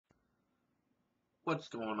What's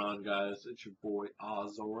going on, guys? It's your boy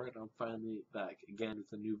Ozor, and I'm finally back again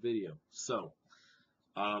with a new video.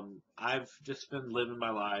 I've just been living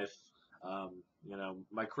my life.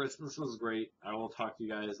 My Christmas was great. I will talk to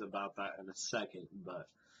you guys about that in a second, but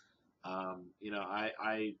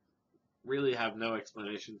I really have no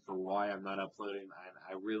explanation for why I'm not uploading.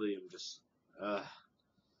 I really am just, uh,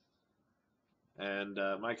 and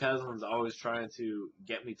my cousin's always trying to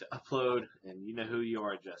get me to upload, and you know who you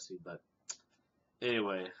are, Jesse, but.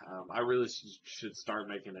 Anyway, I really should start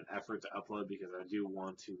making an effort to upload because I do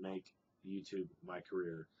want to make YouTube my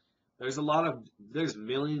career. There's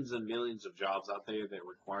millions and millions of jobs out there that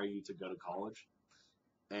require you to go to college.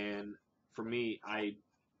 And for me, I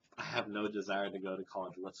have no desire to go to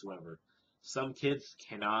college whatsoever. Some kids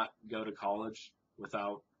cannot go to college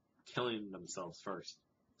without killing themselves first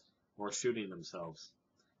or shooting themselves.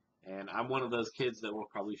 And I'm one of those kids that will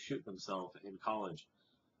probably shoot themselves in college.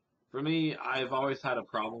 For me, I've always had a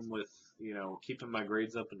problem with, keeping my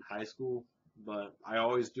grades up in high school, but I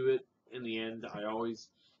always do it in the end.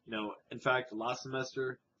 In fact, last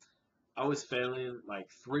semester, I was failing like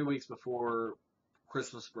 3 weeks before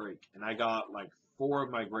Christmas break, and I got like four of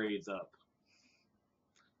my grades up.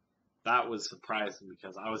 That was surprising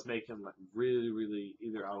because I was making like really, really,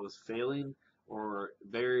 either I was failing or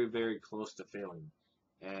very, very close to failing.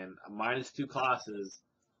 And minus two classes,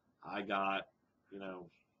 I got, you know,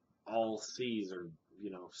 all C's or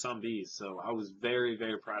some B's. So I was very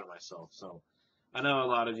very proud of myself. So I know a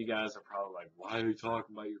lot of you guys are probably like, why are you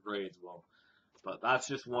talking about your grades? Well, but that's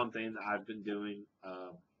just one thing that I've been doing.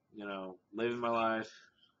 Living my life.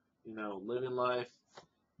 Living life,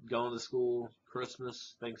 going to school,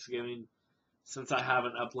 Christmas, Thanksgiving. Since I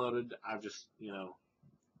haven't uploaded, I've just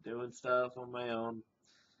doing stuff on my own.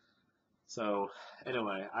 So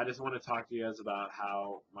anyway, I just want to talk to you guys about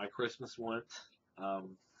how my Christmas went.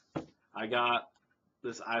 Um, I got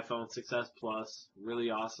this iPhone 6s Plus, really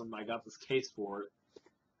awesome. I got this case for it.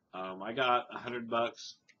 I got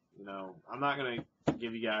 $100. I'm not gonna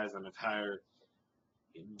give you guys an entire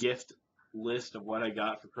gift list of what I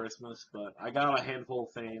got for Christmas, but I got a handful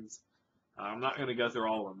of things. I'm not gonna go through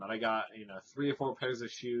all of them, but I got 3 or 4 pairs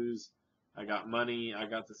of shoes. I got money. I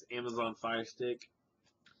got this Amazon Fire Stick.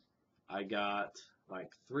 I got like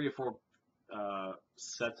 3 or 4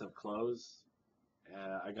 sets of clothes.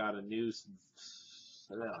 I got a new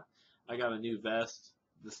yeah, I got a new vest,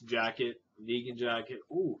 this jacket, vegan jacket.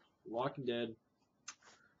 Ooh, Walking Dead.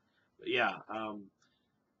 But yeah,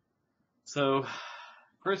 so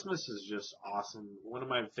Christmas is just awesome. One of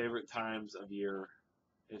my favorite times of year.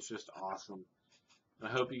 It's just awesome. I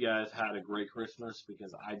hope you guys had a great Christmas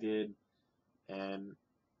because I did, and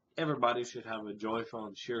everybody should have a joyful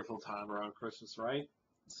and cheerful time around Christmas, right?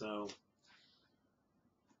 So,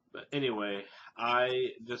 but anyway,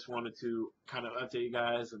 I just wanted to kind of update you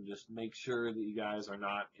guys and just make sure that you guys are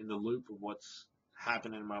not in the loop of what's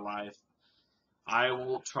happening in my life. I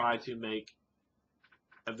will try to make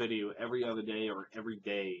a video every other day or every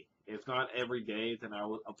day. If not every day, then I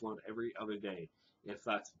will upload every other day. If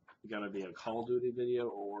that's going to be a Call of Duty video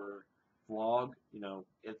or vlog,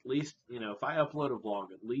 at least, if I upload a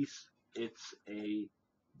vlog, at least it's a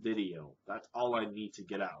video. That's all I need to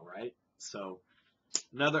get out, right? So,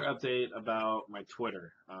 another update about my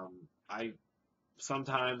Twitter. I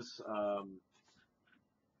sometimes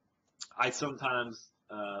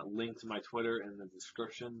link to my Twitter in the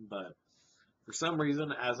description, but for some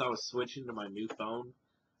reason, as I was switching to my new phone,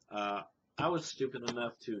 uh, I was stupid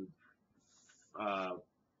enough to uh,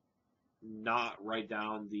 not write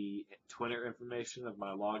down the Twitter information of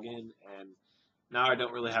my login, and now I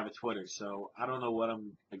don't really have a Twitter, so I don't know what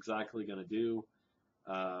I'm exactly gonna do.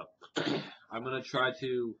 Uh, I'm gonna try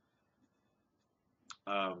to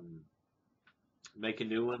um, make a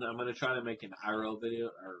new one. I'm gonna try to make an IRL video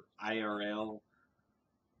or IRL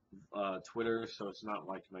Twitter, so it's not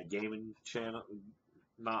like my gaming channel,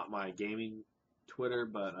 not my gaming Twitter,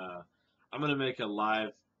 but I'm gonna make a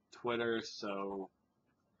live Twitter, so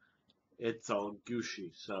it's all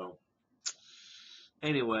Gucci. So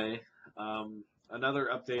anyway, another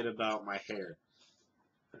update about my hair.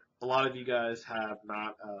 A lot of you guys have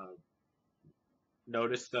not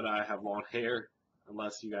noticed that I have long hair,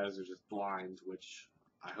 unless you guys are just blind, which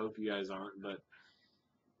I hope you guys aren't. But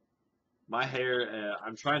my hair,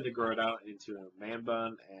 I'm trying to grow it out into a man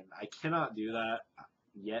bun, and I cannot do that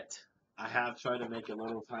yet. I have tried to make a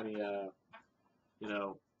little tiny, you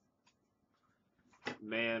know,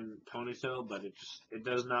 man ponytail, but it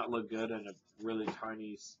does not look good in a really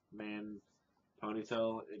tiny man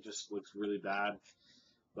ponytail. It just looks really bad.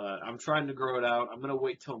 But I'm trying to grow it out. I'm gonna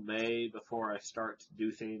wait till May before I start to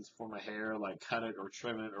do things for my hair, like cut it or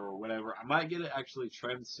trim it or whatever. I might get it actually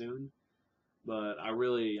trimmed soon, but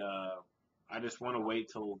I just want to wait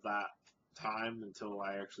till that time until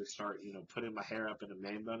I actually start, putting my hair up in a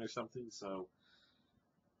man bun or something. So,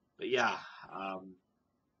 but yeah, um,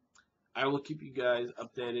 I will keep you guys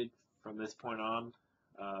updated from this point on.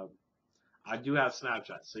 Um, I do have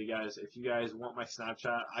Snapchat, so you guys, if you guys want my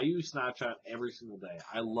Snapchat, I use Snapchat every single day.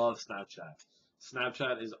 I love Snapchat.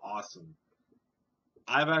 Snapchat is awesome.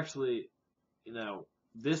 I've actually,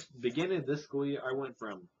 this beginning of this school year, I went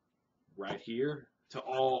from right here to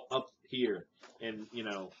all up here, and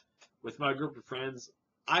with my group of friends,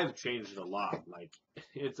 I've changed a lot. Like,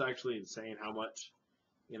 it's actually insane how much,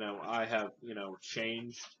 I have,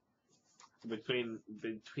 changed between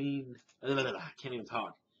I can't even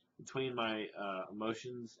talk between my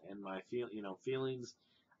emotions and my feelings.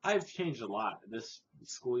 I've changed a lot this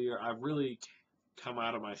school year. I've really come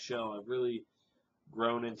out of my shell. I've really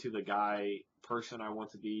grown into the person I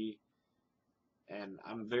want to be, and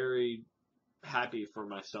I'm very happy for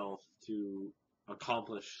myself to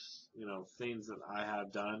accomplish things that I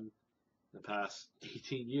have done the past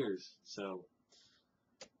 18 years. So,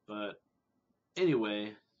 but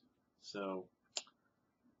anyway, so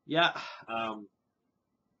yeah. Um,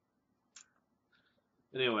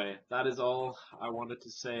 Anyway, that is all I wanted to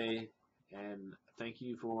say, and thank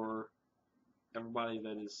you for everybody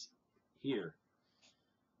that is here.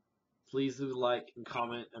 Please do like and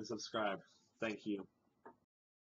comment and subscribe. Thank you.